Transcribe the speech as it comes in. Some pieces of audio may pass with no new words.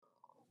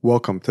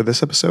Welcome to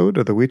this episode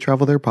of the We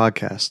Travel There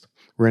podcast.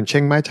 We're in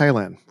Chiang Mai,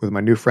 Thailand with my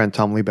new friend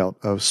Tom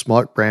Liebelt of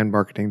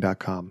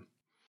smartbrandmarketing.com.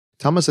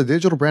 Tom is a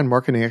digital brand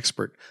marketing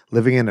expert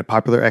living in a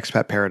popular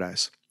expat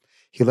paradise.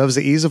 He loves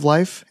the ease of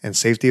life and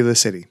safety of the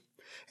city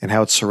and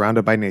how it's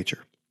surrounded by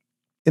nature.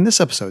 In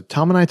this episode,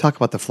 Tom and I talk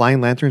about the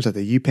flying lanterns at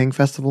the Yipeng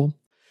Festival,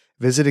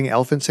 visiting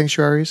elephant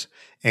sanctuaries,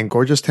 and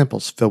gorgeous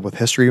temples filled with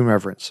history and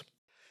reverence.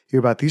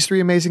 Hear about these three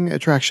amazing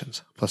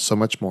attractions, plus so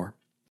much more.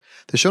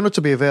 The show notes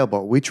will be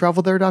available at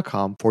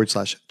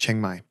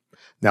wetravelthere.com/Chiang Mai.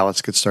 Now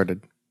let's get started.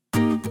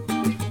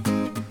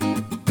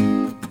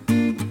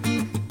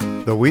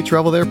 The We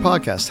Travel There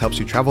podcast helps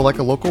you travel like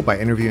a local by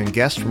interviewing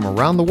guests from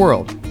around the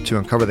world to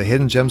uncover the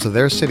hidden gems of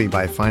their city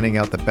by finding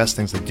out the best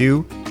things to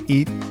do,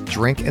 eat,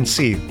 drink, and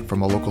see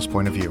from a local's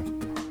point of view.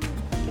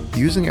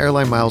 Using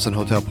airline miles and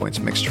hotel points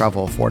makes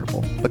travel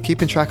affordable, but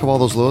keeping track of all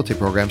those loyalty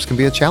programs can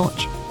be a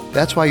challenge.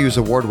 That's why I use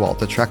AwardWallet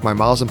to track my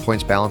miles and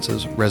points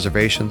balances,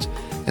 reservations,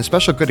 and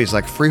special goodies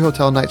like free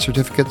hotel night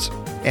certificates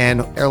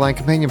and airline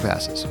companion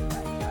passes.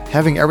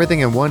 Having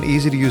everything in one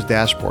easy-to-use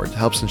dashboard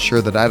helps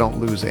ensure that I don't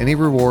lose any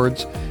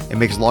rewards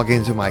and makes logging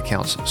into my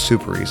accounts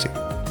super easy.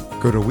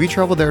 Go to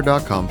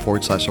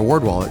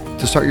wetravelthere.com/AwardWallet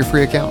to start your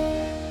free account.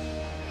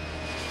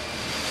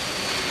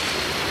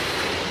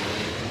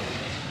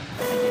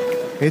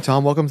 Hey,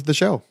 Tom, welcome to the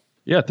show.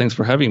 Yeah, thanks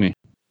for having me.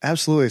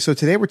 Absolutely. So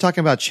today we're talking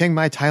about Chiang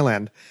Mai,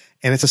 Thailand.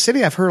 And it's a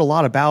city I've heard a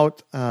lot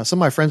about. Some of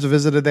my friends have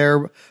visited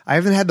there. I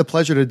haven't had the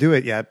pleasure to do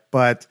it yet,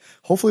 but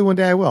hopefully one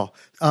day I will.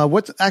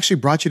 What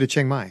actually brought you to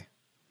Chiang Mai?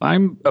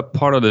 I'm a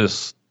part of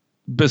this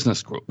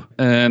business group,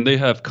 and they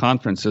have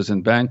conferences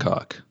in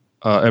Bangkok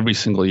every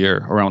single year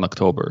around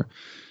October.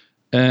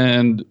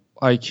 And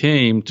I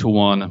came to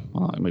one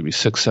maybe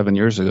 6-7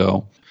 years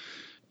ago.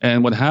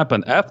 And what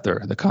happened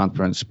after the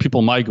conference,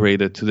 people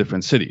migrated to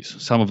different cities.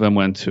 Some of them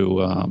went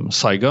to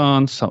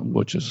Saigon,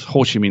 which is Ho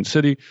Chi Minh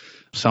City,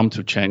 some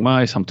to Chiang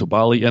Mai, some to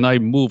Bali. And I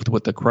moved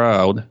with the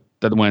crowd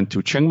that went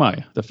to Chiang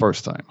Mai the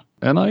first time.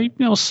 And I,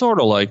 sort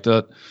of liked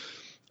it.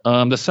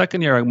 The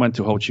second year I went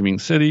to Ho Chi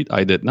Minh City,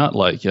 I did not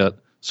like it.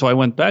 So I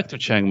went back to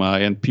Chiang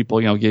Mai and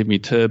people, gave me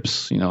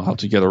tips, how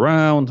to get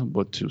around,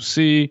 what to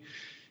see,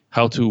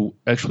 how to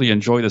actually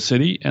enjoy the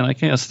city. And I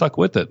kind of stuck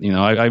with it.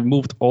 I've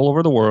moved all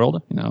over the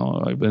world.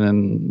 I've been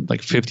in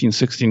like 15,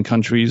 16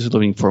 countries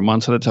living for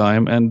months at a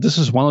time. And this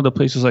is one of the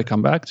places I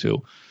come back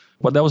to.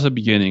 But that was the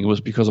beginning. It was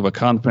because of a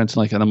conference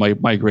and kind of my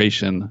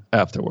migration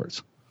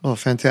afterwards. Oh,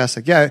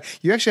 fantastic. Yeah,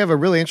 you actually have a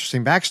really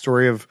interesting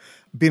backstory of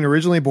being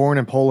originally born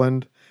in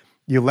Poland.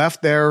 You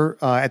left there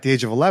at the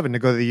age of 11 to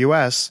go to the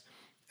U.S.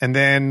 and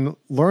then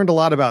learned a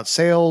lot about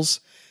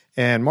sales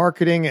and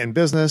marketing and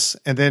business.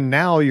 And then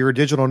now you're a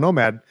digital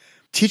nomad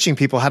teaching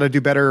people how to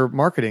do better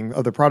marketing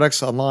of the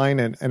products online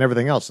and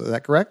everything else. Is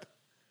that correct?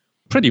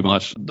 Pretty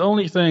much. The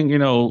only thing,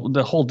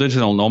 the whole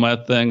digital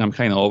nomad thing, I'm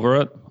kind of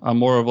over it. I'm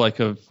more of like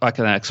an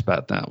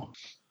expat now.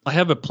 I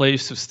have a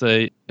place to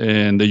stay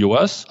in the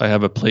U.S. I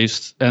have a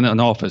place and an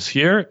office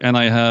here, and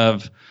I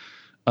have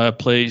a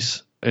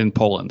place in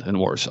Poland, in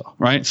Warsaw,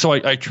 right? So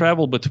I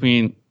travel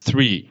between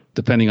three,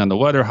 depending on the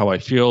weather, how I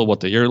feel, what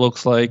the year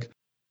looks like.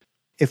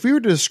 If we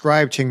were to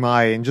describe Chiang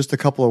Mai in just a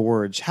couple of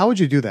words, how would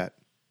you do that?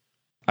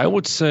 I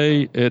would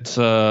say it's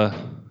a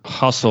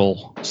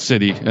hustle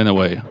city in a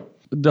way.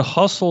 The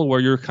hustle where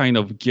you're kind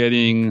of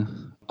getting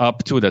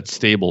up to that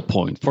stable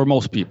point for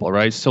most people,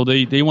 right? So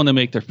they want to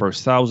make their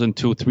first $1,000,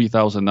 $2,000,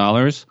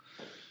 $3,000.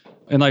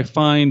 And I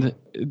find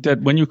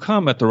that when you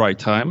come at the right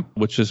time,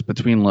 which is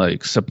between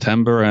like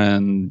September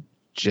and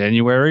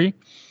January,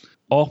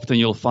 often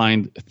you'll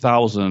find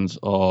thousands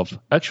of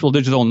actual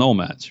digital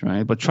nomads,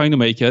 right? But trying to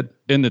make it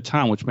in the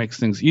town, which makes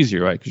things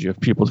easier, right? Because you have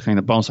people to kind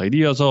of bounce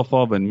ideas off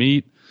of and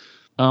meet.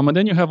 And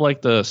then you have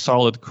like the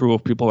solid crew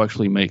of people who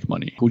actually make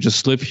money, who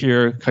just live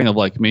here kind of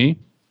like me.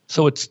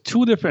 So it's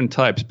two different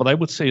types, but I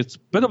would say it's a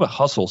bit of a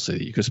hustle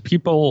city because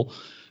people,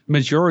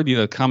 majority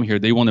that come here,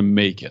 they want to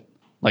make it.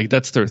 Like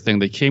that's their thing.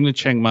 They came to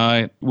Chiang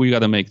Mai, we got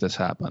to make this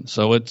happen.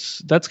 So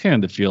that's kind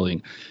of the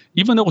feeling.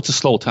 Even though it's a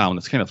slow town,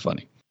 it's kind of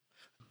funny.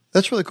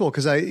 That's really cool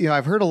because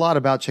I've heard a lot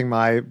about Chiang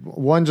Mai,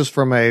 one just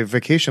from a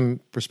vacation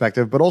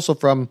perspective, but also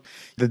from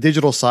the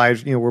digital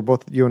side, where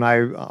both you and I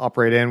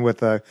operate in with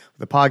the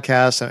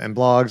podcasts and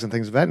blogs and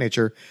things of that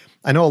nature.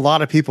 I know a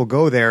lot of people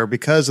go there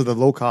because of the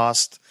low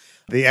cost,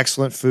 the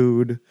excellent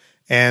food,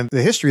 and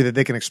the history that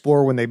they can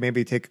explore when they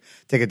maybe take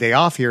a day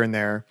off here and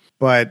there.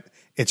 But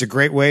it's a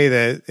great way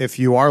that if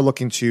you are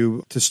looking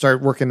to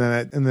start working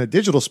in the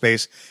digital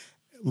space,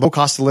 low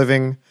cost of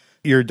living,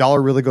 your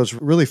dollar really goes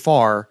really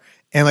far.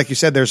 And like you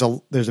said, there's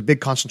a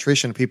big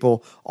concentration of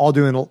people all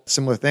doing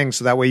similar things.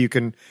 So that way you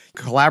can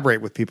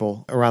collaborate with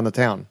people around the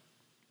town.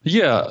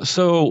 Yeah.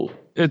 So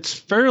it's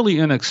fairly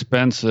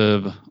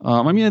inexpensive.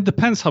 It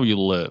depends how you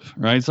live,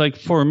 right? It's like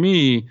for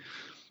me,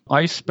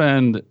 I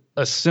spend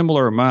a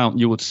similar amount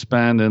you would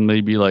spend in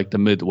maybe like the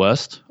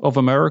Midwest of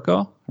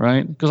America,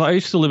 right? Because I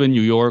used to live in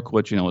New York,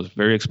 which, is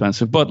very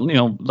expensive. But,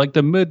 like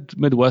the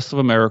Midwest of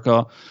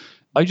America,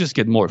 I just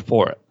get more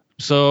for it.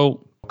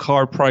 So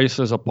car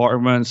prices,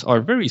 apartments are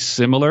very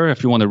similar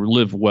if you want to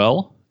live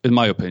well in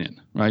my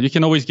opinion, right? You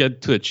can always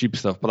get to the cheap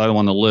stuff, but I don't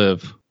want to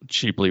live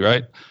cheaply,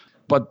 right?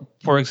 But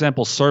for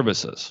example,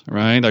 services,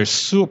 right, are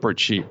super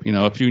cheap.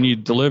 If you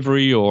need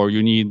delivery or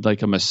you need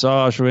like a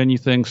massage or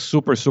anything,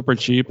 super, super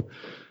cheap.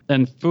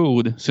 And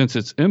food, since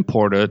it's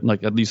imported,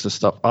 like at least the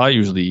stuff I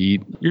usually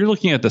eat, you're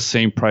looking at the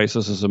same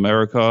prices as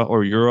America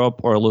or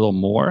Europe or a little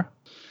more.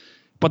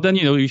 But then,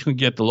 you can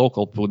get the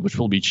local food, which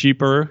will be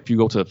cheaper if you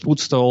go to the food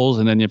stalls.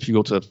 And then if you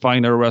go to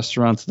finer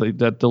restaurants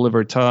that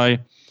deliver Thai,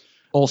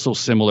 also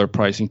similar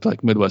pricing to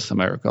like Midwest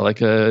America. Like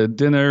a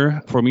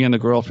dinner for me and the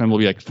girlfriend will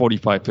be like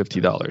 $45,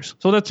 $50.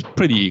 So that's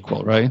pretty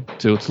equal, right?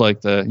 To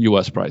like the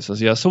US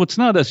prices. Yeah. So it's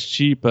not as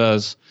cheap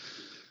as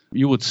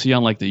you would see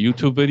on like the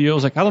YouTube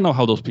videos. Like, I don't know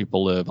how those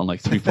people live on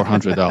like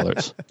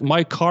 $300-$400.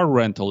 My car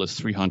rental is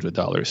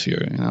 $300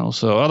 here,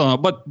 so I don't know,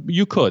 but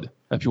you could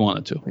if you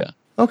wanted to. Yeah.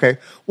 Okay.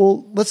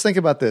 Well, let's think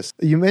about this.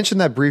 You mentioned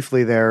that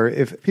briefly there.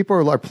 If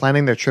people are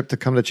planning their trip to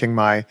come to Chiang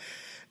Mai,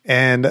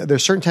 and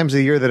there's certain times of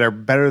the year that are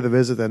better to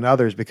visit than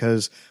others,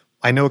 because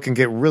I know it can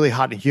get really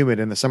hot and humid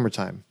in the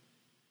summertime.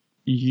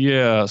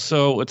 Yeah.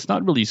 So it's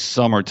not really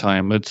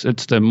summertime. It's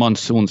the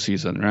monsoon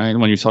season, right?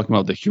 When you're talking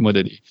about the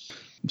humidity.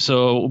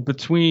 So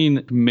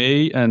between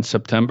May and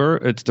September,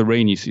 it's the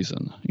rainy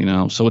season,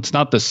 so it's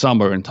not the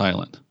summer in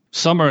Thailand.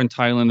 Summer in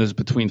Thailand is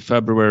between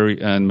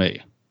February and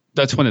May.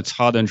 That's when it's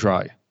hot and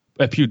dry.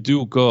 If you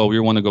do go,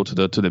 you want to go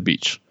to the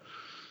beach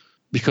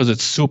because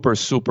it's super,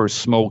 super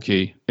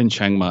smoky in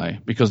Chiang Mai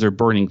because they're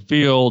burning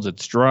fields.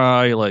 It's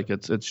dry. Like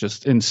it's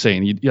just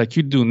insane. You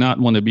do not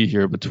want to be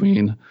here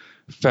between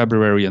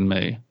February and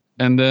May.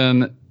 And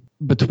then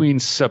between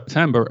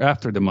September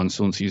after the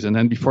monsoon season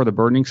and before the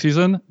burning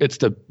season, it's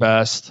the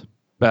best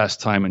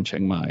time in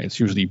Chiang Mai. It's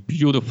usually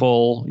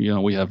beautiful.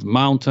 We have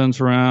mountains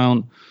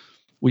around.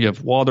 We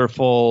have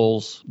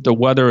waterfalls. The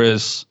weather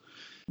is,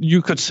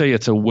 you could say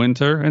it's a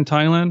winter in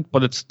Thailand,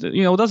 but it's,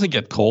 it doesn't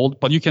get cold,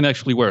 but you can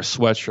actually wear a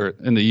sweatshirt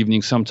in the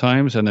evening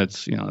sometimes, and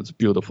it's, it's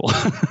beautiful.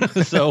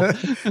 So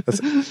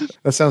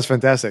that sounds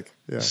fantastic.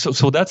 Yeah.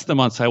 So that's the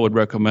months I would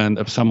recommend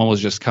if someone was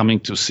just coming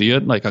to see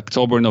it, like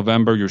October,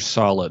 November, you're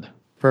solid.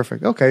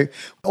 Perfect. Okay.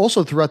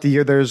 Also, throughout the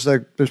year, there's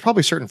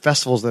probably certain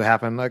festivals that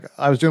happen. Like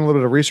I was doing a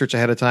little bit of research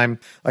ahead of time.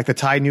 Like the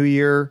Thai New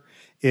Year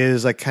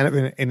is like kind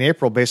of in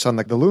April based on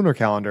like the lunar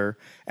calendar,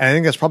 and I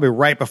think that's probably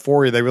right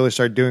before they really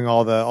start doing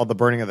all the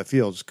burning of the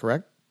fields.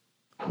 Correct?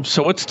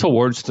 So it's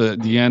towards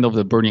the end of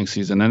the burning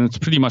season, and it's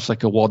pretty much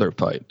like a water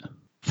fight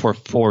for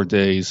 4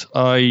 days.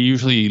 I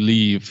usually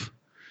leave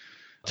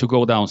to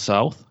go down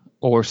south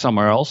or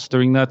somewhere else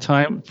during that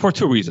time for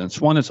two reasons.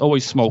 One, it's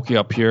always smoky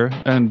up here,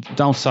 and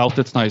down south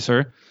it's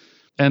nicer.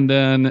 And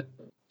then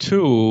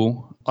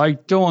two, I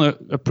don't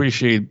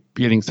appreciate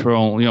getting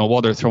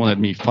water thrown at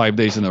me 5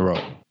 days in a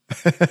row.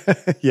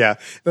 Yeah.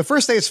 The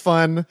first day is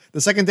fun.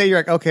 The second day, you're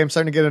like, okay, I'm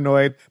starting to get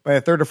annoyed. By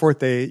the third or fourth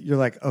day, you're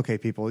like, okay,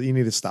 people, you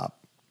need to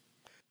stop.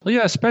 Well,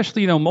 yeah,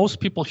 especially, most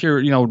people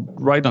here,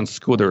 ride on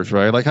scooters,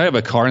 right? Like I have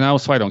a car now,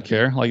 so I don't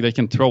care. Like they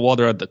can throw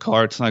water at the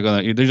car. It's not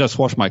they just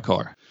wash my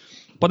car.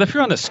 But if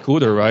you're on a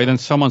scooter, right, and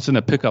someone's in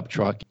a pickup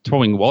truck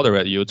throwing water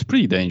at you, it's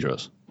pretty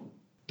dangerous.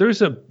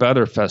 There's a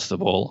better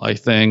festival, I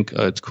think.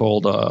 It's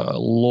called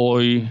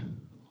Loy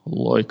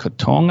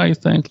Krathong, I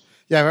think.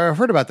 Yeah, I've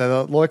heard about that.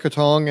 The Loy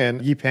Krathong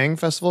and Yipeng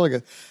Festival.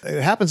 It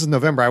happens in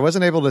November. I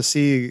wasn't able to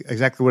see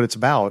exactly what it's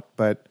about,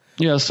 but...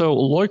 Yeah, so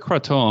Loy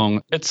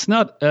Krathong, it's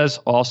not as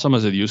awesome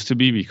as it used to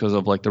be because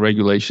of like the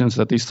regulations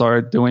that they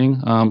started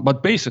doing.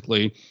 But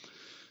basically...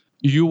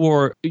 you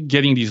were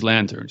getting these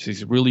lanterns,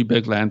 these really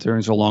big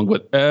lanterns, along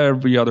with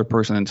every other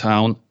person in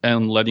town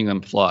and letting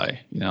them fly.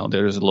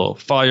 There's a little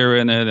fire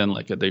in it and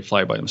like they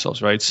fly by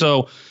themselves, right?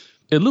 So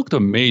it looked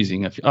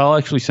amazing. I'll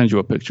actually send you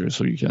a picture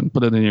so you can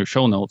put it in your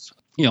show notes.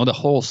 The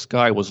whole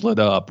sky was lit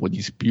up with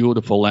these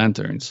beautiful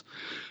lanterns.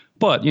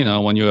 But,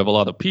 when you have a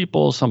lot of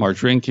people, some are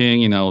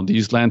drinking,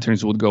 these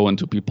lanterns would go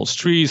into people's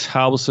trees,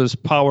 houses,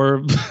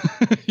 power.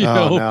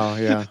 No,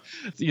 yeah.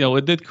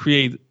 It did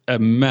create a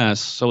mess.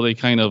 So they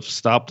kind of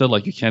stopped it.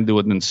 Like you can't do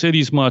it in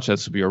cities much. It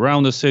has to be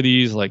around the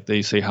cities. Like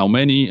they say how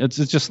many. It's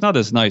just not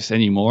as nice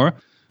anymore.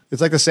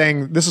 It's like the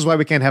saying, this is why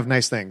we can't have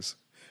nice things.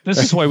 This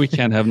is why we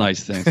can't have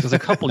nice things. Because a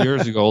couple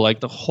years ago, like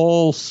the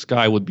whole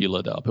sky would be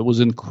lit up. It was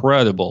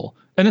incredible.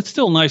 And it's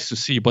still nice to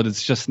see, but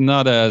it's just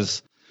not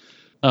as...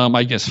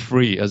 I guess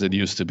free as it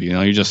used to be.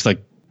 You just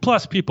like,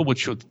 plus people would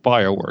shoot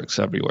fireworks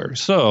everywhere.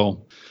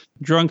 So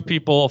drunk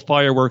people,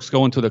 fireworks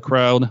go into the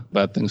crowd,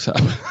 bad things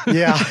happen.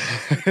 Yeah.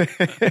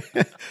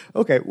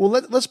 Okay. Well,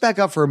 let's back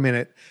up for a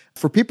minute.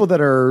 For people that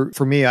are,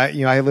 for me,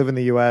 I live in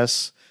the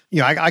US,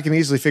 I can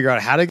easily figure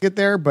out how to get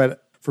there,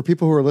 but for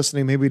people who are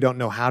listening, maybe don't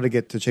know how to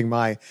get to Chiang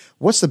Mai.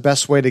 What's the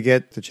best way to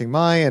get to Chiang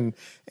Mai?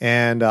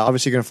 And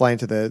obviously you're going to fly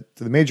into the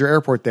major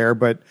airport there,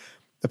 but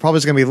the probably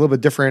is going to be a little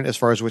bit different as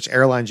far as which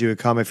airlines you would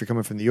come if you're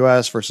coming from the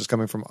U.S. versus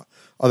coming from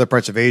other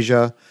parts of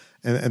Asia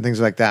and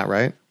things like that,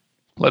 right?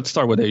 Let's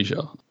start with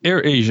Asia.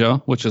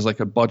 AirAsia, which is like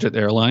a budget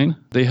airline,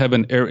 they have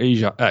an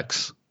AirAsia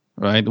X,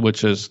 right,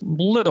 which is a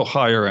little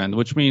higher end,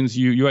 which means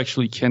you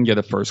actually can get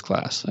a first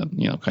class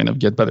and, kind of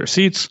get better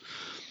seats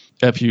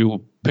if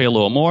you pay a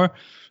little more.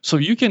 So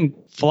you can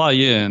fly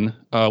in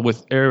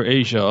with Air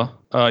Asia,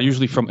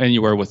 usually from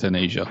anywhere within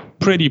Asia,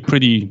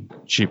 pretty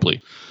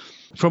cheaply.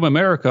 From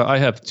America, I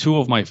have two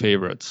of my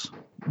favorites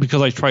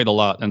because I tried a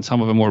lot and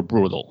some of them were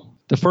brutal.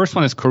 The first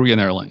one is Korean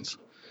Airlines.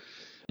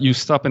 You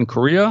stop in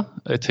Korea,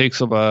 it takes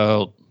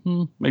about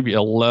maybe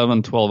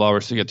 11, 12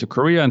 hours to get to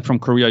Korea. And from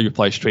Korea, you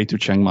fly straight to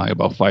Chiang Mai,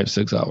 about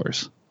 5-6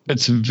 hours.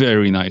 It's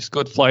very nice.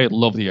 Good flight.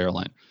 Love the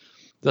airline.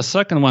 The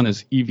second one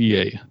is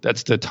EVA.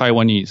 That's the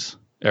Taiwanese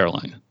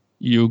airline.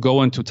 You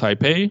go into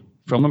Taipei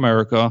from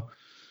America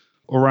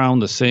around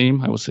the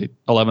same, I would say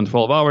 11,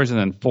 12 hours, and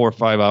then 4 or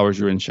 5 hours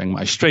you're in Chiang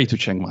Mai, straight to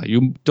Chiang Mai.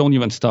 You don't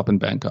even stop in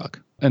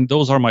Bangkok. And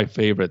those are my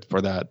favorite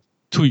for that.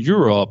 To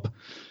Europe,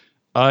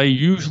 I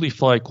usually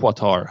fly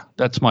Qatar.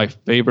 That's my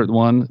favorite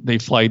one. They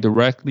fly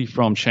directly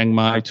from Chiang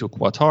Mai to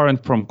Qatar,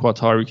 and from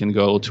Qatar you can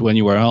go to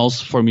anywhere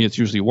else. For me, it's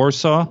usually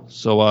Warsaw,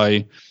 so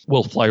I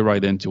will fly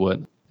right into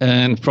it.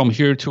 And from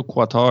here to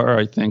Qatar,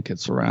 I think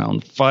it's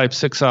around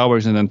 5-6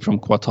 hours, and then from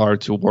Qatar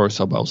to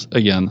Warsaw, about,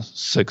 again,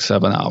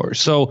 6-7 hours.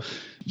 So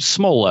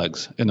small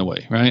legs in a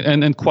way, right?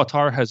 And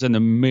Qatar has an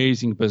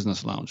amazing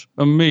business lounge.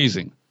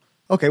 Amazing.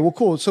 Okay, well,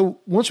 cool. So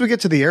once we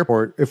get to the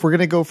airport, if we're going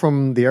to go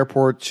from the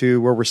airport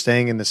to where we're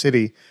staying in the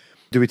city,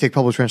 do we take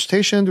public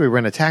transportation? Do we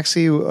rent a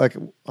taxi? Like,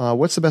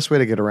 what's the best way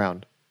to get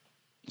around?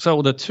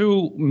 So the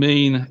two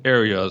main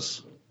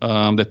areas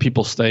that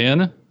people stay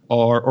in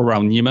are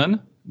around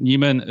Neiman.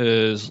 Neiman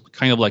is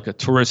kind of like a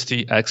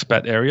touristy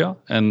expat area,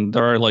 and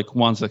there are like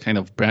ones that kind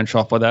of branch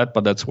off of that,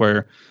 but that's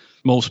where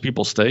most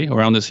people stay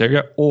around this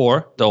area,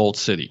 or the Old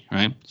City,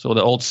 right? So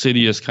the Old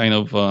City is kind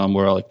of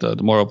where like the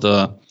more of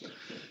the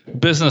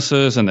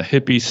businesses and the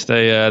hippies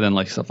stay at and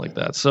like stuff like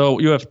that. So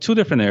you have two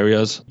different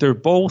areas. They're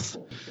both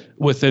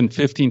within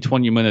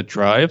 15-20 minute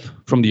drive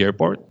from the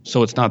airport,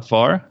 so it's not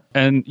far,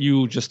 and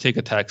you just take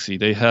a taxi.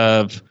 They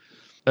have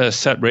a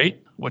set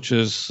rate, which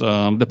is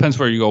depends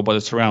where you go, but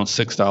it's around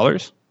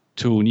 $6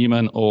 to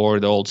Neiman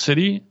or the Old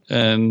City,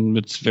 and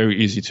it's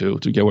very easy to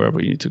get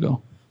wherever you need to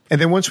go. And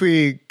then once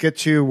we get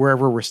to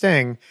wherever we're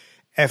staying,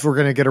 if we're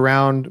going to get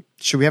around,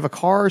 should we have a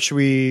car? Should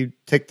we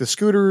take the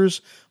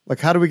scooters? Like,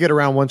 how do we get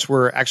around once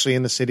we're actually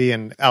in the city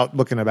and out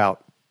looking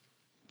about?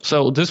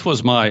 So this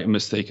was my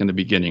mistake in the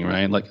beginning,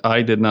 right? Like,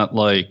 I did not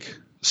like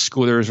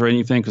scooters or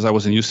anything because I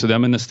wasn't used to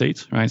them in the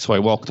States, right? So I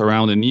walked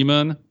around in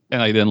Neiman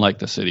and I didn't like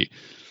the city.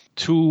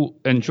 To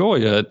enjoy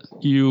it,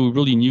 you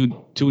really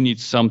do need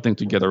something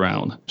to get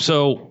around.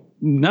 So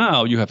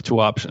now you have two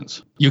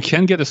options. You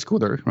can get a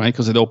scooter, right?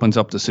 Because it opens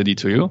up the city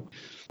to you.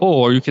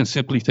 Or you can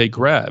simply take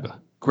Grab.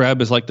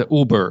 Grab is like the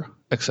Uber,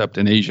 except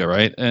in Asia,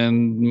 right?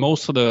 And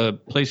most of the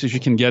places you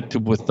can get to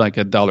with like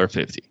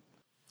 $1.50.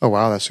 Oh,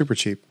 wow. That's super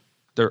cheap.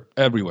 They're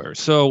everywhere.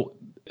 So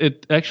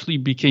it actually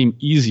became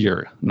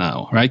easier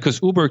now, right?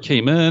 Because Uber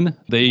came in,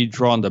 they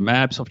draw on the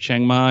maps of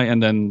Chiang Mai,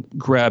 and then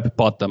Grab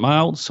bought them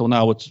out. So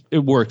now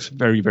it works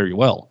very, very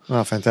well.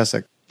 Oh,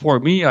 fantastic. For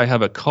me, I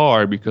have a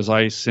car because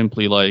I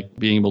simply like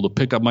being able to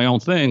pick up my own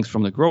things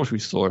from the grocery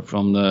store,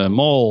 from the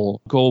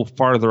mall, go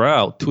farther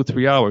out,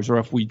 2-3 hours. Or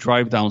if we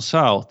drive down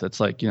south, that's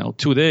like,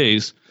 2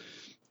 days.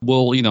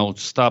 We'll,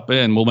 stop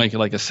in. We'll make it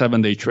like a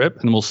 7-day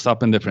trip, and we'll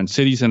stop in different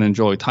cities and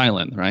enjoy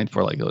Thailand, right,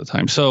 for like the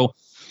time. So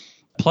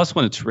plus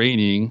when it's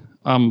raining,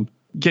 I'm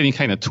getting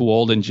kind of too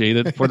old and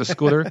jaded for the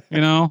scooter.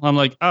 I'm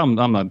like, I'm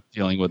not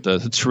dealing with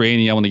this. It's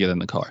rainy. I want to get in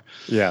the car.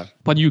 Yeah.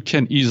 But you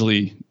can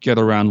easily get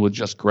around with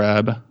just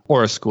Grab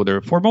or a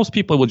scooter. For most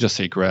people, we'll just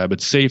say Grab.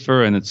 It's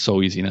safer and it's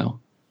so easy now.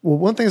 Well,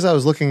 one thing is I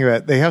was looking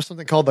at, they have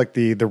something called like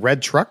the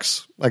red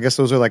trucks. I guess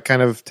those are like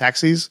kind of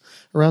taxis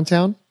around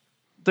town.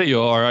 They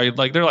are.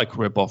 They're like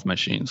rip-off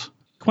machines.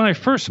 When I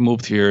first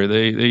moved here,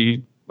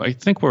 they I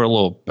think were a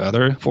little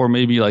better. For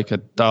maybe like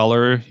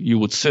 $1, you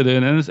would sit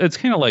in, and it's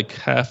kind of like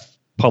half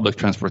public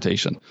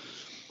transportation.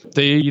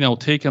 They,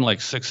 take in like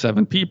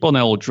 6-7 people, and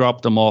they'll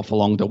drop them off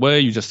along the way.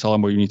 You just tell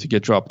them where you need to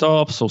get dropped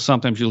off. So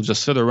sometimes you'll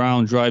just sit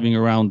around driving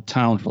around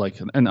town for like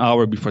an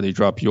hour before they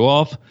drop you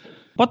off.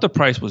 But the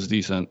price was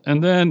decent.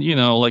 And then,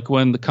 like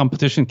when the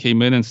competition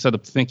came in, instead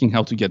of thinking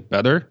how to get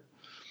better,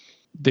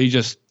 they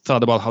just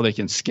thought about how they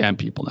can scam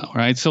people now,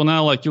 right? So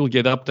now like you'll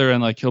get up there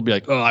and like he'll be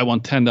like, oh, I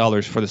want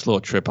 $10 for this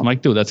little trip. I'm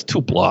like, dude, that's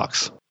 2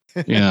 blocks.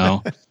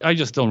 I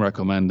just don't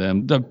recommend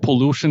them. The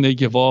pollution they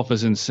give off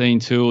is insane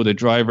too. The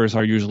drivers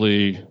are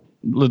usually a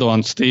little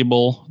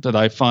unstable, that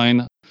I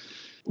find.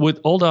 With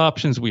all the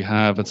options we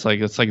have, it's like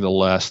the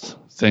last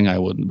thing I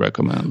would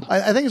recommend.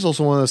 I think it's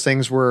also one of those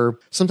things where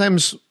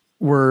sometimes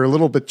we're a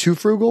little bit too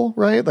frugal,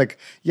 right? Like,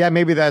 yeah,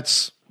 maybe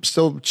that's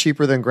still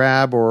cheaper than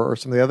Grab or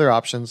some of the other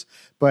options,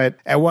 but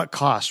at what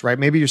cost, right?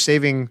 Maybe you're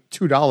saving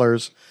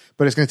 $2,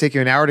 but it's going to take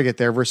you an hour to get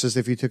there versus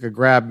if you took a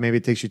Grab, maybe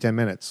it takes you 10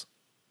 minutes.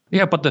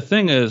 Yeah, but the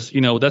thing is,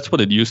 that's what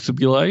it used to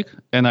be like.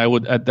 And I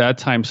would at that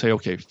time say,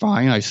 okay,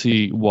 fine, I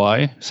see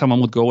why someone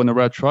would go in a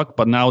red truck,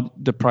 but now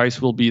the price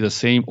will be the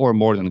same or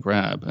more than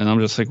Grab. And I'm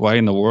just like, why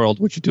in the world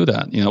would you do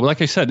that?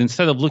 Like I said,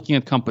 instead of looking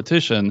at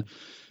competition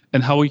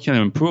and how we can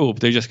improve,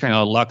 they just kind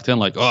of locked in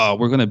like, oh,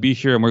 we're going to be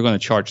here and we're going to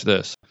charge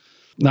this.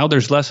 Now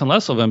there's less and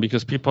less of them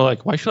because people are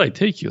like, why should I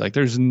take you? Like,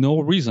 there's no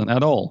reason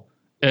at all.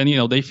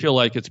 And, they feel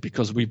like it's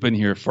because we've been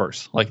here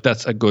first. Like,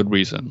 that's a good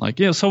reason. Like,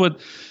 so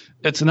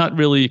it's not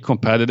really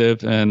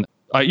competitive. And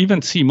I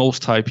even see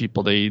most Thai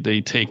people,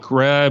 they take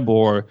Grab,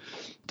 or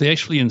they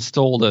actually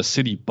installed a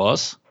city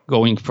bus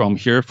going from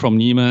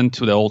Neiman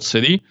to the old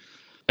city.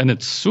 And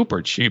it's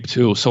super cheap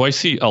too. So I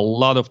see a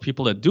lot of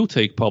people that do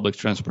take public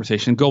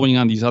transportation going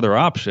on these other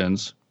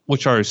options,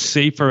 which are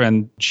safer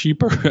and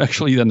cheaper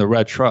actually than the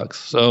red trucks.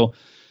 So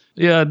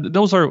yeah,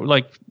 those are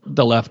like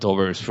the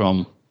leftovers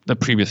from the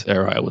previous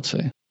era, I would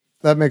say.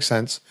 That makes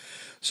sense.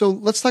 So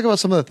let's talk about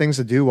some of the things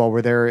to do while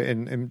we're there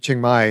in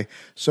Chiang Mai.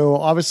 So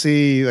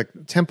obviously, like,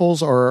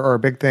 temples are a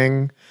big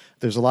thing.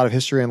 There's a lot of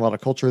history and a lot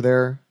of culture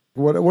there.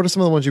 What are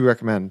some of the ones you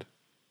recommend?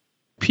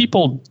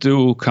 People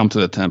do come to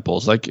the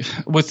temples. Like,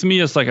 with me,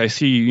 it's like I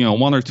see,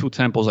 one or two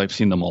temples, I've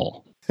seen them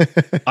all.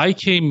 I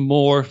came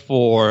more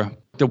for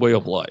the way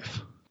of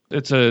life.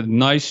 It's a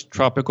nice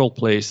tropical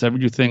place.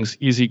 Everything's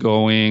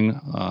easygoing.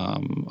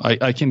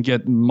 I can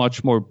get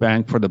much more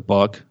bang for the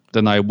buck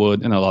than I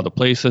would in a lot of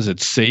places.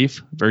 It's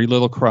safe, very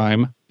little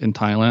crime in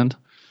Thailand.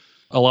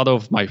 A lot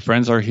of my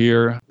friends are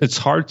here. It's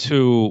hard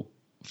to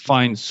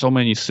find so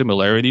many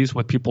similarities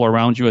with people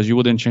around you as you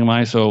would in Chiang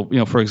Mai. So,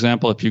 for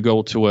example, if you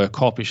go to a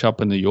coffee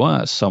shop in the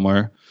US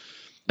somewhere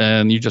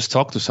and you just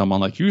talk to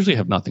someone, like, you usually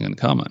have nothing in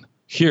common.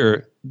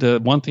 Here, the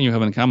one thing you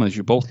have in common is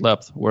you both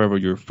left wherever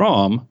you're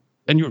from,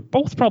 and you're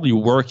both probably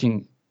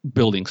working,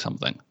 building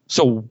something.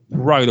 So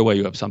right away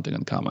you have something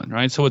in common,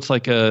 right? So it's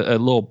like a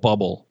little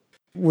bubble.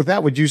 With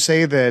that, would you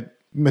say that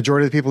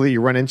majority of the people that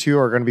you run into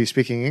are going to be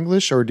speaking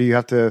English, or do you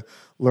have to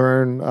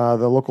learn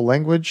the local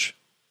language?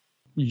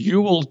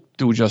 You will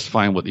do just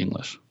fine with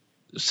English.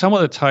 Some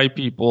of the Thai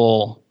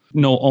people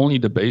know only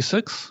the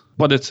basics,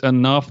 but it's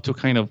enough to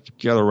kind of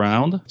get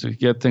around, to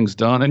get things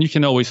done. And you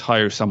can always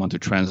hire someone to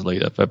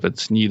translate if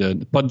it's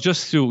needed. But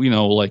just to,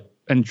 like,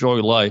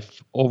 enjoy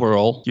life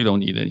overall, you don't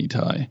need any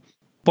Thai.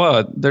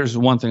 But there's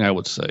one thing I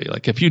would say,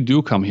 like, if you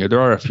do come here,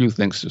 there are a few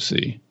things to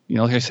see.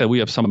 Like I said, we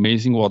have some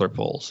amazing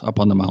waterfalls up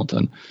on the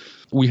mountain.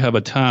 We have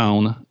a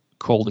town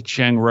called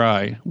Chiang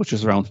Rai, which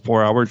is around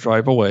 4-hour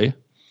drive away.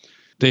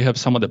 They have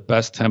some of the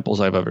best temples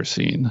I've ever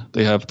seen.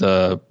 They have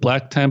the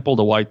Black Temple,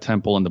 the White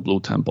Temple, and the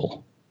Blue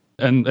Temple.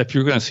 And if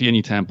you're going to see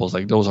any temples,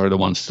 like, those are the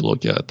ones to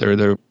look at.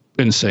 They're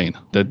insane,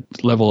 the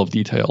level of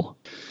detail.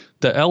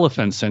 The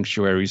elephant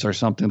sanctuaries are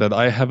something that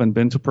I haven't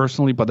been to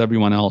personally, but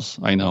everyone else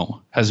I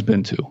know has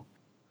been to.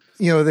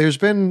 There's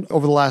been,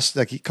 over the last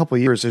couple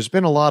of years, there's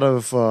been a lot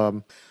of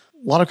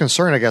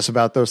concern, I guess,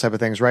 about those type of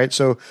things, right?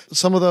 So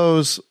some of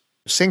those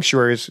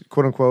sanctuaries,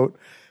 quote unquote,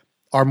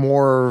 are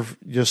more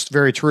just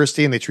very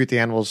touristy and they treat the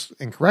animals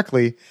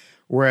incorrectly,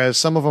 whereas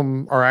some of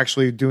them are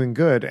actually doing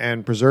good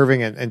and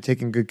preserving and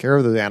taking good care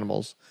of the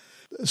animals.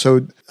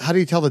 So how do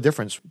you tell the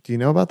difference? Do you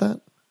know about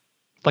that?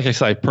 Like I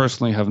said, I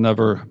personally have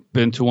never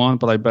been to one,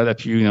 but I bet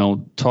if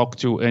you, talk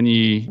to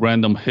any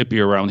random hippie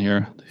around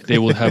here, they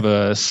will have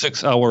a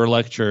 6-hour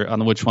lecture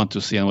on which one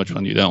to see and which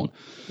one you don't.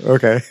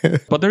 Okay.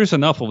 But there's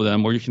enough of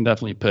them where you can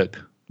definitely pick,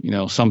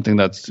 something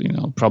that's,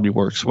 probably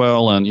works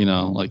well. And,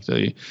 like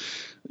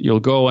you'll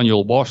go and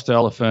you'll watch the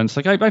elephants.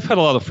 Like I've had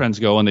a lot of friends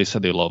go and they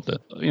said they loved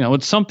it.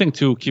 It's something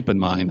to keep in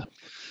mind.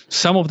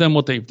 Some of them,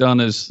 what they've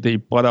done is they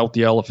bought out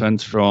the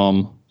elephants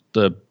from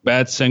the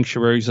bad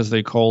sanctuaries, as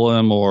they call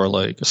them, or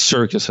like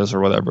circuses or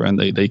whatever, and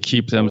they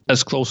keep them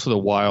as close to the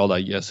wild,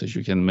 I guess, as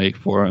you can make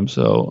for them.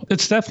 So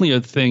it's definitely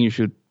a thing you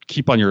should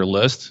keep on your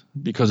list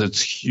because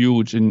it's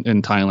huge in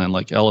Thailand.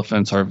 Like,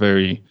 elephants are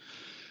very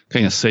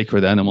kind of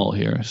sacred animal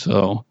here.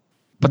 So,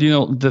 but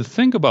the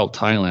thing about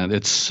Thailand,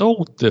 it's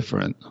so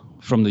different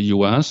from the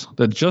US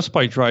that just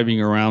by driving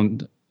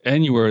around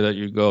anywhere that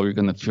you go, you're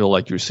going to feel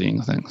like you're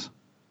seeing things.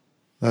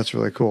 That's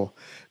really cool.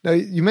 Now,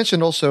 you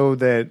mentioned also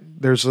that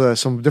there's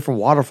some different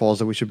waterfalls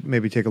that we should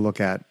maybe take a look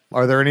at.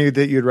 Are there any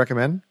that you'd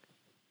recommend?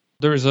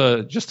 There's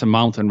just a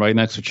mountain right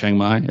next to Chiang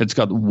Mai. It's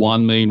got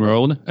one main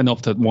road, and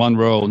off that one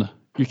road,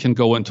 you can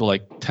go into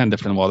like 10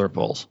 different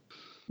waterfalls,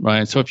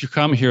 right? So if you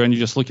come here and you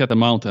just look at the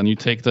mountain, you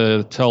tell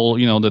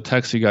the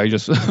taxi guy,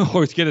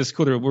 or get a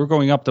scooter, we're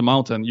going up the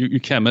mountain, you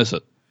can't miss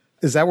it.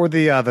 Is that where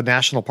the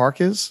national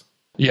park is?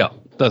 Yeah,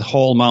 that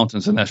whole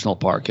mountain's a national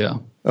park, yeah.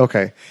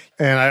 Okay.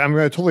 And I'm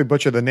going to totally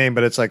butcher the name,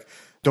 but it's like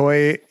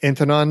Doi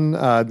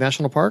Intanon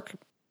National Park?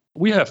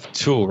 We have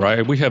two,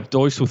 right? We have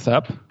Doi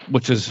Suthep,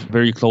 which is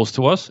very close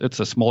to us. It's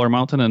a smaller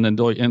mountain. And then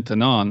Doi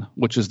Intanon,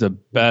 which is the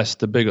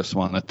biggest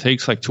one. It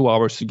takes like 2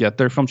 hours to get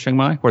there from Chiang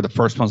Mai, where the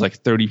first one's like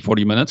 30,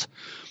 40 minutes.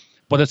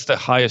 But it's the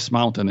highest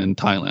mountain in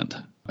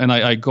Thailand. And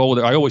I go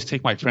there. I always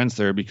take my friends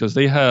there because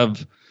they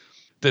have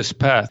this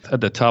path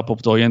at the top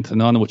of Doi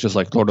Intanon, which is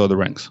like Lord of the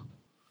Rings.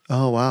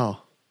 Oh,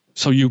 wow.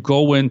 So you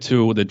go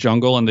into the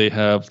jungle and they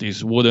have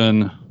these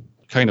wooden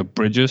kind of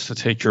bridges to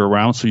take you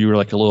around. So you're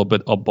like a little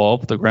bit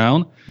above the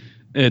ground.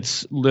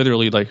 It's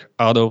literally like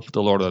out of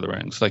the Lord of the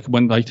Rings. Like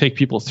when I take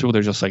people through,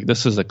 they're just like,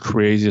 this is the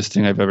craziest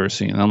thing I've ever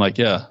seen. And I'm like,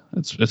 yeah,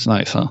 it's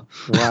nice, huh?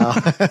 Wow.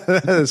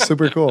 That is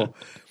super cool.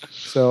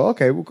 So,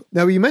 okay.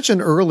 Now you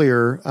mentioned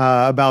earlier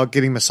about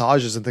getting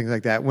massages and things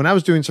like that. When I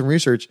was doing some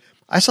research,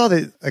 I saw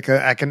that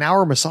like an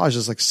hour massage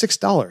is like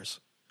 $6.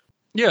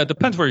 Yeah, it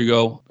depends where you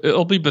go.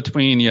 It'll be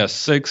between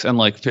 $6 and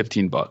like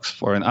 $15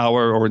 for an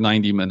hour or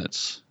 90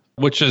 minutes,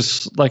 which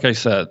is, like I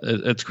said,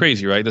 it's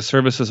crazy, right? The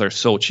services are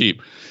so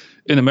cheap.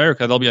 In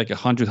America, they'll be like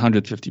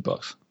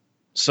 $150.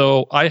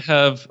 So I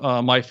have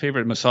my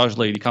favorite massage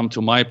lady come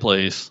to my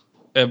place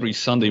every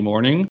Sunday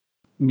morning.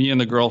 Me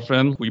and the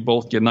girlfriend, we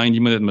both get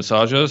 90-minute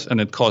massages,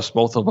 and it costs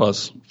both of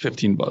us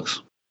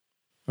 $15.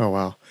 Oh,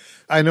 wow.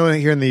 I know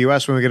here in the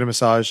U.S., when we get a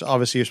massage,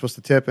 obviously you're supposed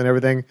to tip and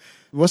everything.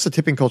 What's the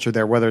tipping culture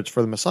there, whether it's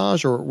for the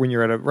massage or when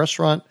you're at a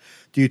restaurant?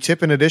 Do you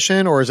tip in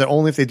addition, or is it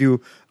only if they do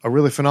a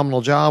really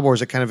phenomenal job, or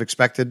is it kind of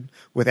expected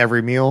with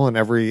every meal and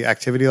every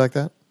activity like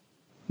that?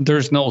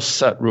 There's no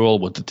set rule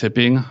with the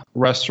tipping.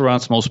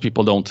 Restaurants, most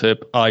people don't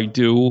tip. I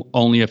do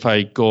only if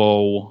I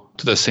go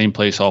to the same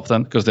place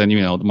often, because then,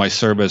 my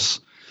service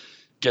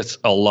gets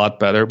a lot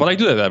better. But I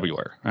do that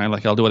everywhere, right?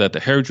 Like I'll do it at the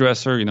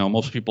hairdresser.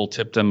 Most people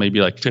tip them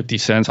maybe like 50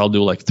 cents. I'll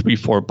do like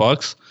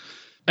 $3-4.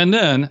 And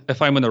then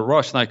if I'm in a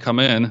rush and I come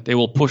in, they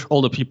will push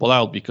all the people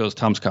out because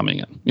Tom's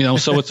coming in.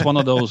 So it's one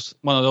of those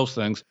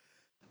things.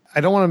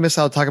 I don't want to miss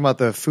out talking about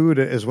the food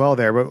as well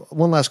there. But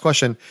one last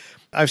question.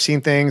 I've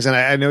seen things, and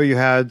I know you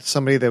had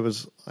somebody that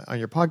was on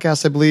your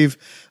podcast, I believe,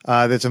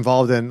 that's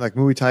involved in like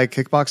Muay Thai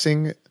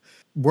kickboxing.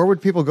 Where would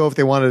people go if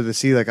they wanted to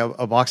see like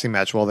a boxing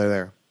match while they're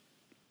there?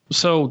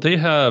 So they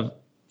have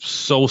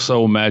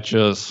so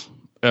matches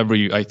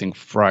every, I think,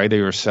 Friday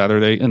or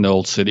Saturday in the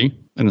Old City,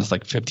 and it's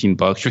like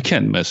 $15. You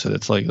can't miss it.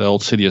 It's like the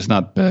Old City is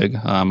not big,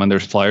 and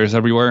there's flyers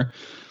everywhere.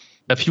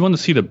 If you want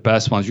to see the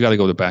best ones, you got to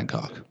go to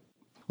Bangkok.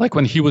 Like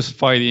when he was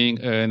fighting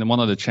in one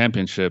of the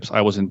championships,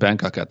 I was in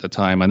Bangkok at the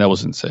time, and that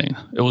was insane.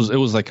 It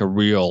was like a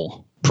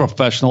real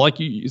professional. Like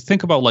you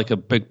think about like a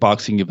big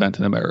boxing event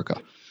in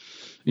America.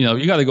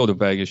 You got to go to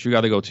Vegas. You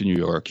got to go to New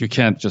York. You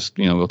can't just,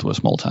 go to a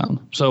small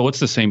town. So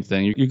it's the same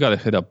thing. You got to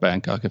hit up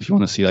Bangkok if you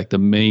want to see like the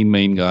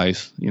main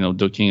guys,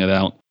 duking it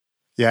out.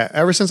 Yeah.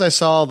 Ever since I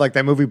saw like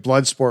that movie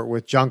Bloodsport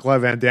with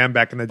Jean-Claude Van Damme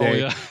back in the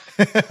day,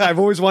 I've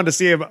always wanted to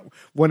see him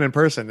one in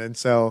person. And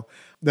so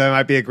that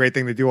might be a great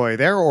thing to do while you're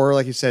there. Or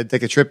like you said,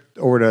 take a trip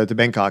over to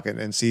Bangkok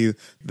and see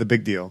the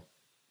big deal.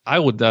 I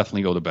would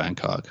definitely go to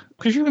Bangkok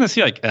because you're going to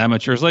see like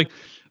amateurs. Like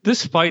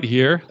this fight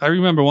here, I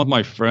remember one of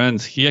my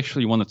friends, he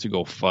actually wanted to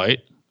go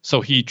fight. So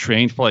he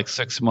trained for like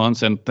 6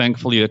 months, and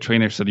thankfully the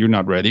trainer said, "You're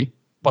not ready."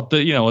 But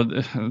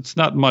it's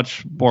not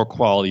much more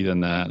quality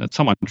than that. It's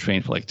someone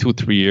trained for like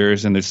 2-3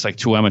 years, and there's like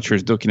two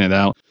amateurs duking it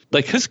out.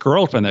 Like his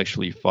girlfriend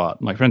actually fought,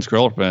 my friend's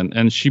girlfriend,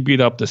 and she beat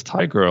up this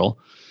Thai girl.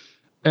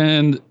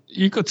 And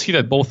you could see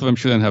that both of them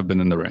shouldn't have been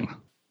in the ring.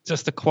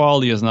 Just the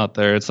quality is not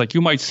there. It's like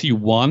you might see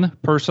one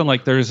person,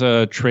 like there's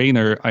a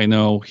trainer I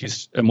know,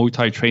 he's a Muay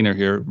Thai trainer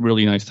here,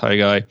 really nice Thai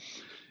guy,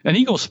 and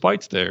he goes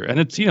fights there, and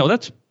it's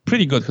that's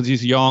pretty good because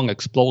he's young,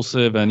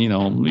 explosive, and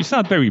he's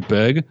not very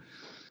big.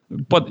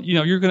 But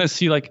you're gonna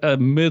see like a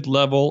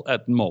mid-level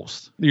at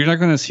most. You're not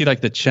gonna see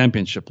like the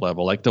championship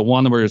level, like the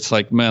one where it's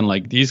like, man,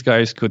 like these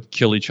guys could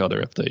kill each other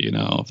if they,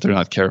 if they're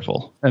not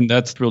careful. And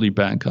that's really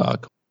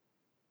Bangkok.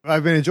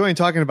 I've been enjoying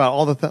talking about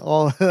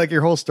all like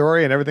your whole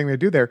story and everything they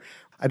do there.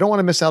 I don't want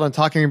to miss out on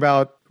talking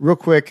about real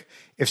quick.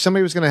 If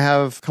somebody was going to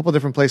have a couple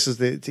different places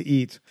to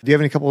eat, do you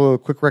have any couple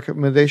of quick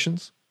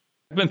recommendations?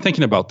 I've been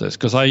thinking about this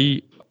because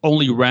I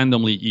only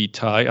randomly eat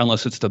Thai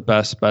unless it's the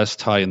best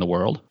Thai in the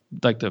world.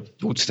 Like the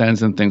food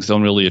stands and things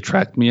don't really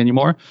attract me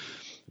anymore.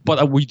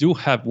 But we do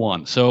have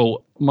one.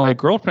 So my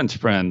girlfriend's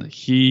friend,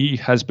 he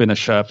has been a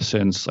chef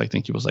since I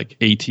think he was like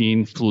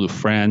 18, flew to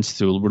France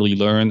to really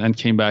learn and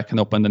came back and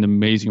opened an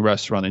amazing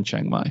restaurant in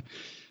Chiang Mai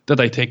that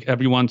I take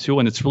everyone to,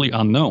 and it's really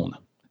unknown.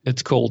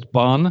 It's called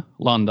Ban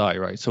Lan Dai,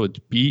 right? So it's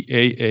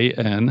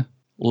Baan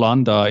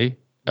Lan Dai,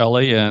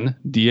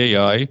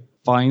 Landai,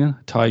 fine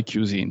Thai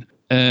cuisine.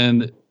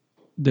 And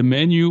the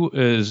menu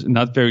is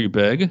not very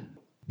big,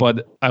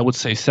 but I would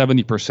say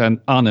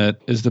 70% on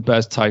it is the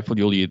best Thai food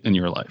you'll eat in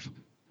your life.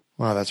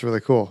 Wow, that's really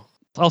cool.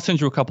 I'll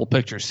send you a couple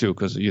pictures too,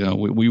 because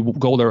we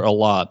go there a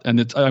lot, and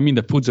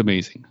the food's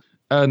amazing.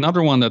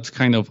 Another one that's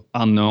kind of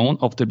unknown,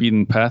 off the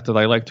beaten path that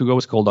I like to go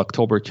is called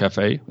October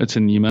Cafe. It's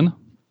in Neiman,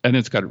 and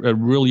it's got a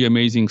really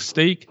amazing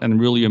steak and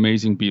really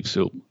amazing beef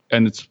soup,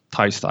 and it's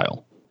Thai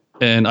style.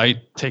 And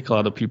I take a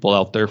lot of people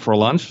out there for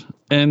lunch.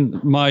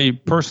 And my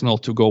personal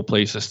to-go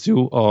places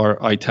too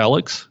are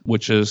Italics,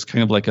 which is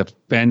kind of like a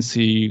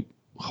fancy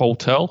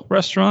hotel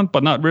restaurant,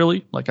 but not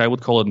really. Like I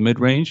would call it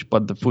mid-range,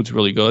 but the food's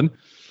really good.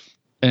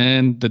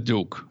 And the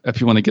Duke,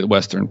 if you want to get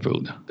Western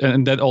food.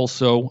 And that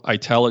also,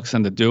 Italics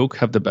and the Duke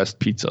have the best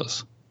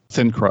pizzas.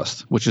 Thin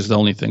crust, which is the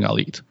only thing I'll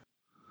eat.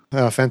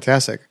 Oh,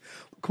 fantastic.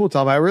 Cool,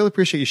 Tom. I really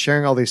appreciate you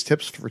sharing all these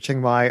tips for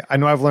Chiang Mai. I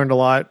know I've learned a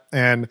lot,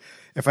 and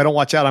if I don't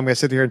watch out, I'm going to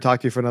sit here and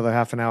talk to you for another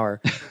half an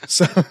hour.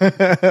 So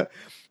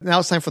now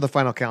it's time for the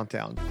final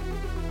countdown.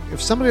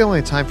 If somebody only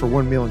had time for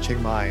one meal in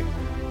Chiang Mai,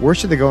 where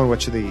should they go and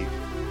what should they eat?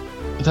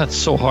 That's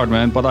so hard,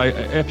 man. But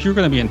if you're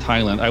going to be in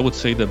Thailand, I would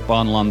say the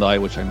Ban Lan Dai,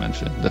 which I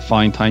mentioned, the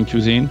fine Thai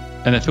cuisine.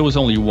 And if it was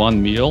only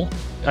one meal,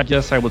 I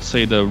guess I would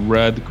say the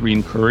red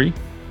green curry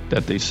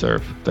that they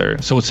serve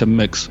there. So it's a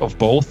mix of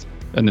both,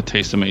 and it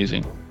tastes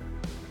amazing.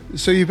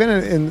 So you've been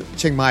in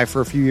Chiang Mai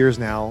for a few years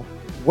now.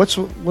 What's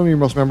one of your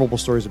most memorable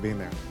stories of being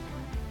there?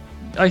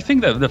 I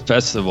think that the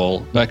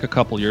festival, back a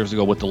couple years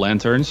ago with the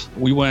lanterns,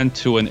 we went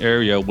to an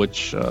area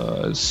which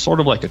is sort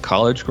of like a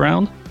college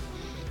ground.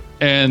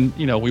 And,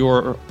 we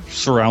were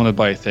surrounded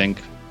by, I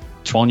think,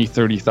 20,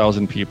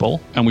 30,000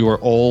 people. And we were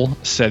all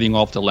setting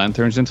off the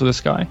lanterns into the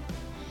sky.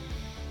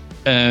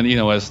 And,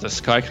 as the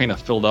sky kind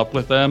of filled up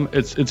with them,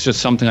 it's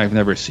just something I've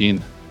never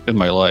seen in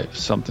my life,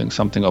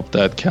 something of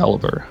that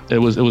caliber. It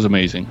was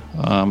amazing.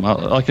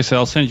 Like I said,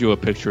 I'll send you a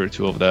picture or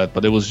two of that,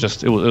 but it was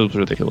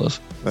ridiculous.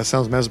 That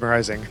sounds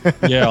mesmerizing.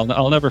 Yeah,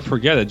 I'll never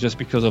forget it just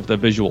because of the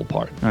visual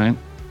part, right?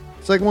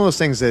 It's like one of those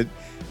things that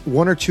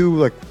one or two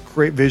like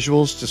great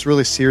visuals just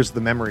really sears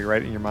the memory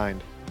right in your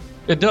mind.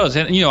 It does.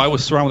 And, I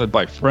was surrounded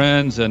by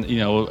friends and,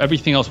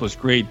 everything else was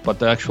great, but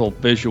the actual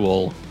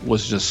visual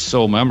was just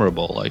so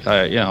memorable. Like,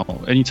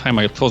 anytime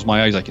I close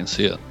my eyes, I can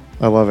see it.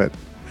 I love it.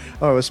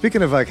 Oh,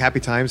 speaking of like happy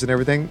times and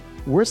everything,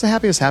 where's the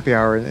happiest happy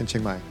hour in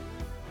Chiang Mai?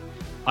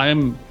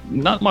 I'm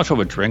not much of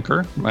a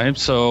drinker, right?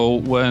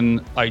 So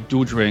when I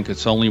do drink,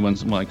 it's only when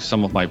like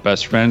some of my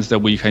best friends that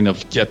we kind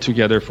of get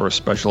together for a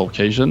special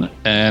occasion.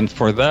 And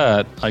for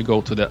that, I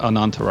go to the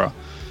Anantara,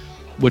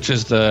 which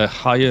is the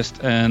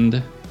highest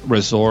end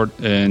resort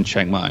in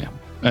Chiang Mai.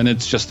 And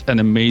it's just an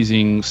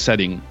amazing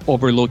setting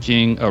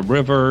overlooking a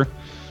river.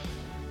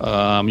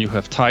 You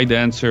have Thai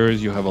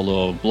dancers, you have a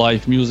little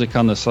live music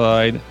on the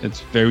side. It's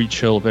very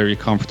chill, very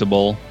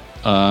comfortable.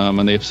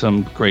 And they have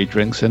some great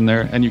drinks in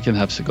there, and you can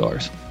have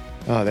cigars.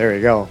 Oh, there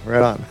you go.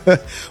 Right on.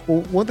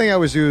 Well, one thing I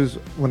always do is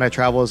when I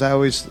travel is I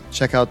always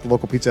check out the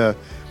local pizza.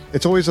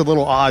 It's always a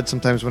little odd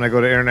sometimes when I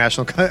go to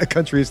international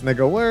countries and they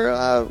go,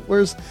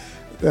 where's,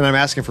 and I'm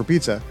asking for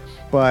pizza.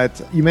 But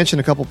you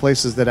mentioned a couple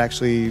places that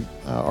actually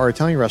are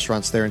Italian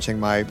restaurants there in Chiang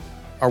Mai.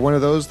 Are one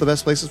of those the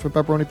best places for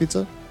pepperoni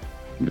pizza?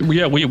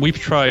 Yeah, we've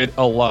tried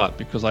a lot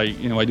because I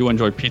do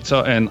enjoy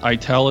pizza, and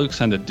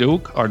Italics and the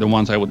Duke are the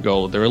ones I would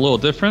go. They're a little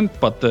different,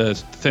 but the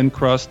thin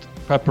crust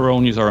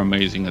pepperonis are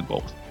amazing at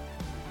both.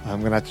 I'm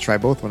going to have to try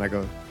both when I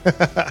go.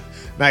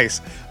 Nice.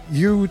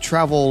 You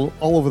travel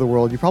all over the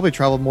world. You probably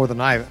traveled more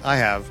than I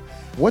have.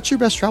 What's your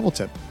best travel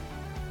tip?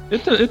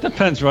 It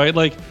depends, right?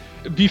 Like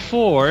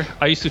before,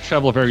 I used to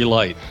travel very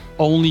light,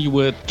 only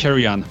with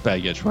carry-on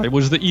baggage, right?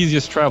 Which is the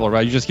easiest travel,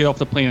 right? You just get off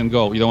the plane and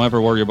go. You don't ever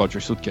worry about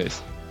your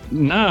suitcase.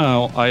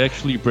 Now I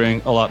actually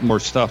bring a lot more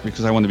stuff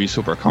because I want to be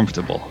super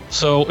comfortable.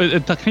 So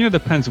it kind of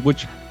depends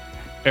which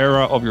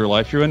era of your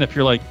life you're in. If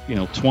you're like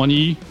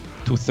 20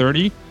 to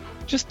 30,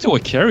 just do a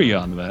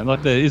carry-on, man.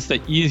 Like it's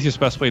the easiest,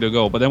 best way to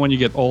go. But then when you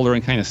get older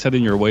and kind of set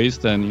in your ways,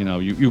 then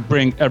you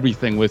bring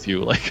everything with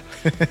you. Like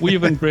we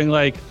even bring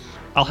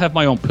I'll have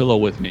my own pillow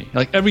with me.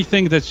 Like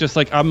everything that's just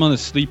like I'm gonna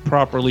sleep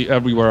properly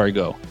everywhere I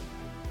go.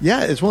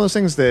 Yeah, it's one of those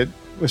things that,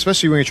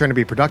 especially when you're trying to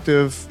be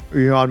productive,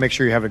 you want to make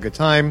sure you have a good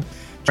time.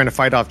 Trying to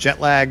fight off jet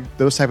lag,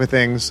 those type of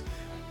things.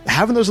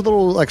 Having those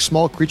little like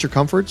small creature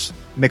comforts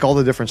make all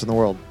the difference in the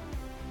world.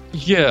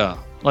 Yeah,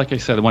 like I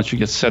said, once you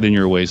get set in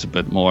your ways a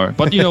bit more.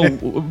 But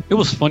it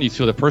was funny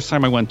too. The first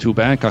time I went to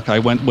Bangkok, I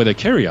went with a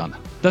carry-on.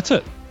 That's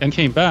it, and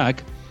came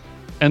back,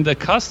 and the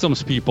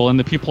customs people and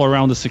the people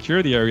around the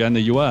security area in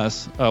the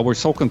U.S. Were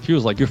so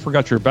confused. Like, you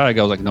forgot your bag.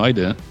 I was like, no, I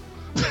didn't.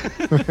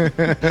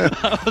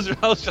 I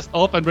was just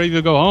up and ready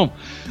to go home,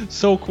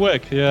 so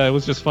quick. Yeah, it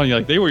was just funny.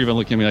 Like they were even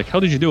looking at me like, how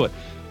did you do it?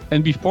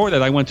 And before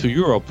that, I went to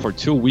Europe for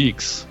 2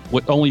 weeks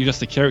with only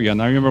just a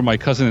carry-on. I remember my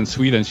cousin in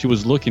Sweden, she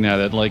was looking at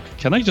it like,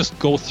 can I just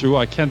go through?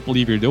 I can't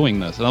believe you're doing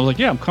this. And I was like,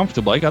 yeah, I'm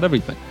comfortable. I got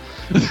everything.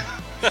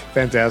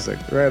 Fantastic.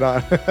 Right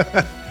on.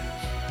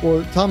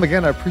 Well, Tom,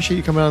 again, I appreciate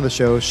you coming on the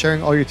show,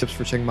 sharing all your tips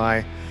for Chiang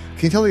Mai.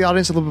 Can you tell the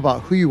audience a little bit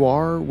about who you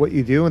are, what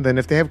you do, and then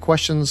if they have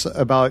questions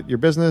about your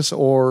business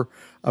or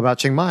about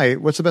Chiang Mai,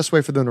 what's the best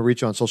way for them to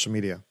reach you on social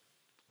media?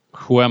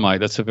 Who am I?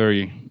 That's a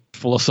very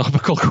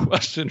philosophical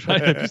question,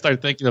 right? If you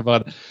start thinking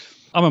about it.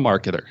 I'm a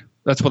marketer.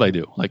 That's what I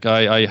do. Like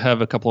I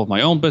have a couple of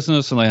my own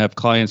business and I have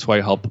clients who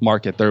I help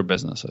market their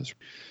businesses.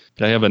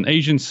 I have an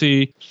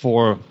agency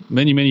for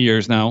many, many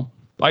years now.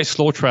 I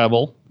slow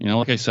travel.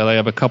 Like I said, I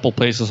have a couple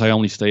places I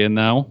only stay in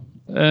now.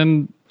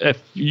 And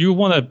if you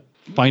want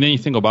to find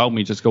anything about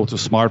me, just go to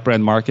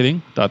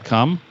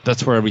smartbrandmarketing.com.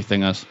 That's where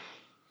everything is.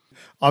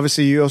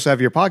 Obviously, you also have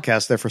your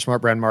podcast there for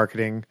Smart Brand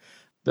Marketing.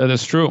 That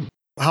is true.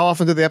 How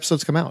often do the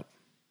episodes come out?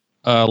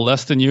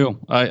 Less than you.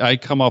 I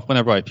come off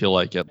whenever I feel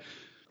like it.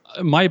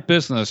 My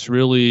business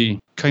really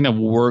kind of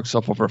works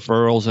off of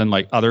referrals and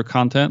my other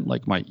content,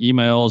 like my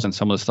emails and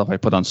some of the stuff I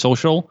put on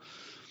social.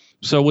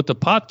 So with the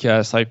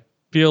podcast, I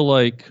feel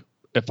like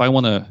if I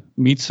want to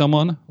meet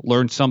someone,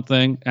 learn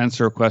something,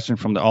 answer a question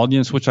from the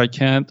audience, which I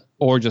can't,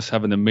 or just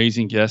have an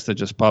amazing guest that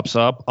just pops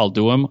up, I'll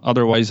do them.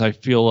 Otherwise, I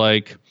feel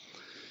like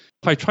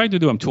if I tried to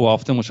do them too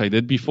often, which I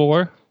did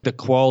before, the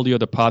quality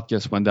of the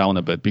podcast went down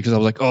a bit because I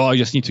was like, I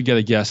just need to get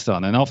a guest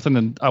on. And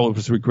often I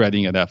was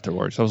regretting it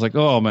afterwards. I was like,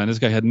 oh, man, this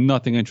guy had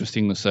nothing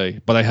interesting to say,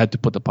 but I had to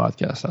put the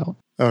podcast out.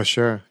 Oh,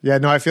 sure. Yeah,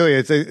 no, I feel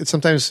you. It's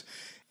sometimes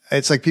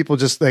it's like people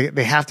just,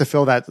 they have to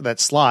fill that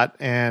slot,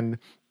 and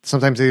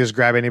sometimes they just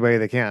grab anybody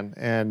they can.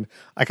 And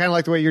I kind of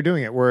like the way you're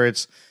doing it, where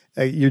it's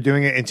you're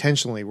doing it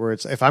intentionally, where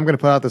it's, if I'm going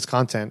to put out this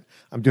content,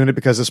 I'm doing it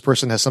because this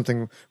person has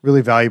something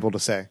really valuable to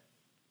say.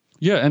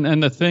 Yeah,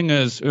 and the thing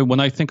is,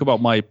 when I think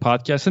about my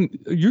podcast, and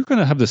you're going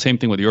to have the same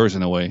thing with yours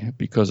in a way,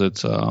 because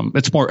it's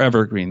more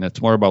evergreen. It's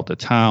more about the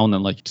town,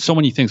 and like so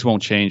many things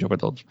won't change over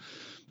the.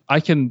 I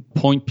can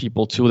point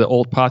people to the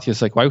old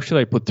podcasts. Like, why should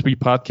I put 3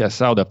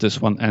 podcasts out if this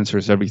one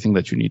answers everything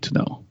that you need to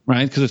know,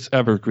 right? Because it's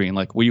evergreen.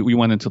 Like we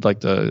went into like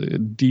the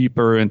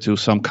deeper into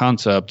some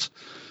concepts,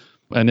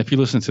 and if you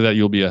listen to that,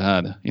 you'll be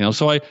ahead.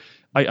 So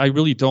I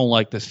really don't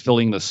like this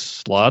filling the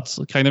slots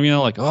kind of,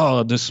 like,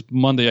 oh, this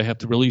Monday I have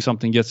to release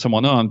something, get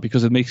someone on,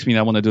 because it makes me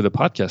not want to do the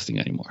podcasting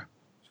anymore.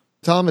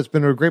 Tom, it's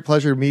been a great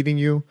pleasure meeting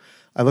you.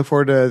 I look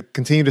forward to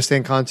continue to stay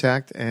in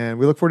contact, and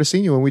we look forward to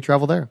seeing you when we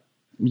travel there.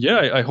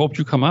 Yeah, I hope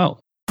you come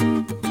out.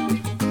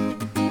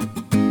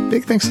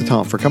 Big thanks to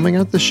Tom for coming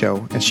out to the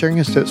show and sharing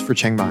his tips for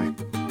Chiang Mai.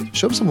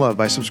 Show him some love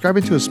by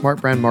subscribing to his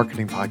Smart Brand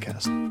Marketing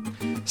podcast.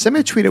 Send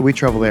me a tweet at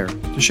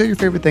WeTravelThere to share your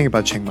favorite thing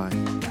about Chiang Mai.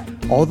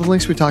 All the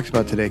links we talked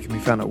about today can be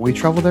found at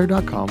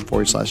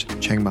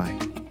WeTravelThere.com/Chiang Mai.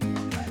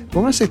 I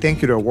want to say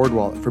thank you to Award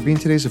Wallet for being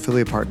today's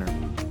affiliate partner.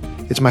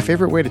 It's my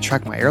favorite way to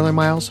track my airline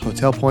miles,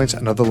 hotel points,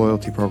 and other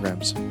loyalty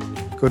programs.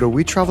 Go to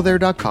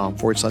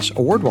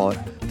WeTravelThere.com/Award Wallet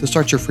to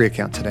start your free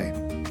account today.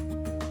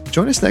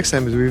 Join us next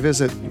time as we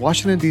visit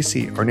Washington,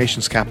 D.C., our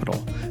nation's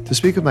capital, to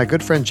speak with my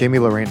good friend Jamie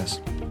Lorenas.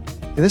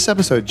 In this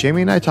episode,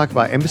 Jamie and I talk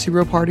about Embassy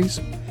Row parties,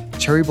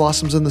 cherry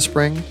blossoms in the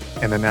spring,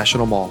 and the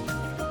National Mall.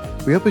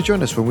 We hope you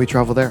join us when we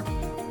travel there.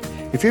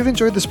 If you've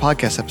enjoyed this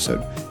podcast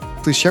episode,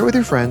 please share it with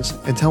your friends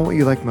and tell them what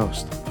you like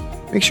most.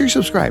 Make sure you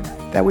subscribe.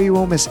 That way you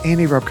won't miss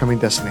any of our upcoming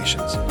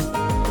destinations.